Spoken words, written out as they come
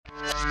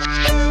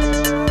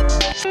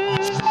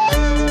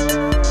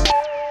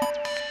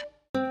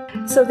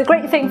So the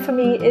great thing for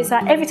me is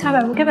that every time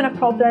I'm given a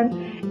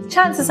problem,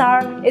 chances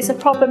are it's a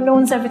problem no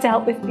one's ever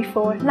dealt with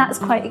before, and that's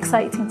quite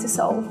exciting to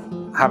solve.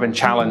 Having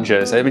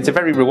challenges, I mean, it's a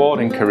very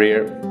rewarding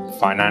career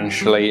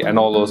financially and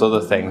all those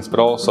other things, but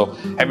also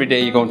every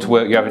day you go into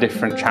work you have a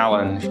different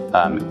challenge.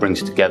 It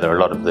brings together a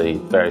lot of the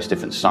various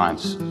different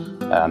science,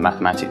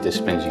 mathematic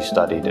disciplines you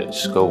studied at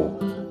school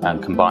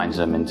and combines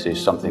them into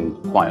something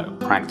quite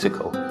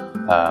practical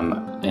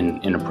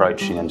in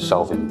approaching and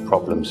solving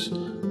problems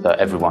that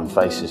everyone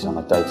faces on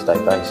a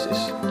day-to-day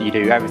basis. You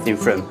do everything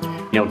from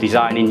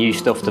designing new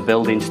stuff to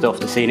building stuff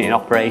to seeing it in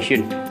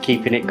operation,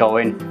 keeping it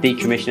going,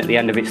 decommissioning at the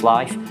end of its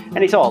life, and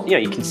it's all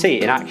you can see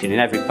it in action in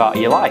every part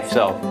of your life.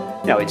 So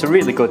it's a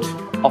really good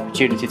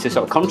opportunity to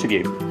sort of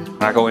contribute.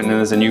 When I go in and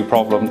there's a new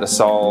problem to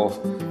solve,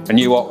 a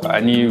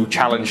new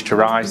challenge to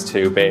rise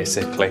to,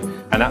 basically,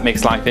 and that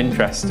makes life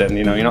interesting.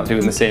 You're not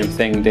doing the same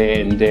thing day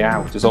in, day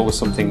out. There's always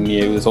something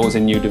new, there's always a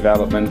new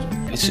development.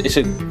 It's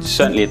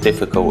certainly a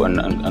difficult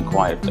and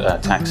quite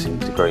taxing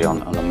degree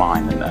on the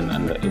mind,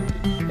 and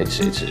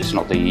it's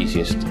not the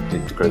easiest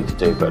degree to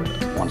do, but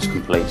once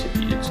completed,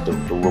 the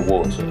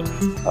rewards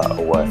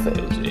are worth it.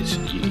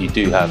 You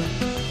do have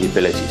the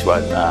ability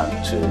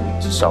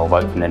to solve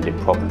open-ended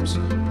problems,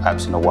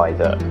 perhaps in a way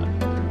that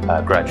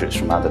graduates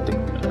from other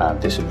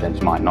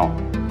disciplines might not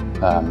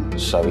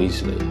so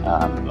easily.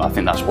 I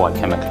think that's why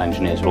chemical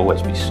engineers will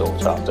always be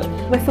sought after.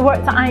 With the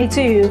work that I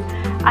do,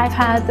 I've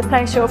had the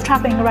pleasure of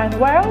travelling around the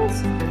world.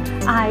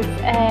 I've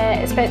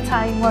spent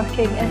time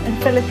working in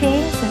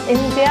Philippines, in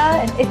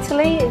India, in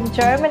Italy, in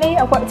Germany.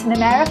 I've worked in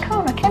America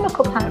on a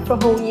chemical plant for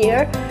a whole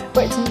year.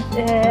 Worked in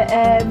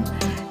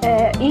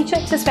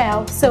Egypt as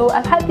well. So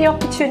I've had the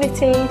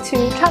opportunity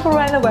to travel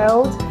around the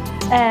world,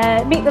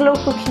 meet the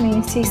local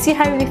community, see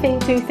how they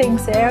do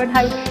things there and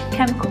how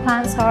chemical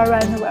plants are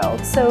around the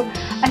world. So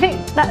I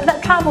think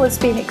that travel has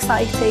been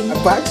exciting.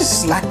 But I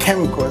just like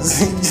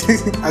chemicals.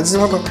 I just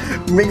want to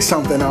make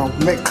something out,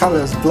 make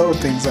colors, blow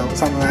things out,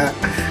 something like that.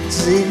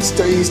 It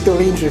still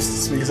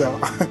interests me. So.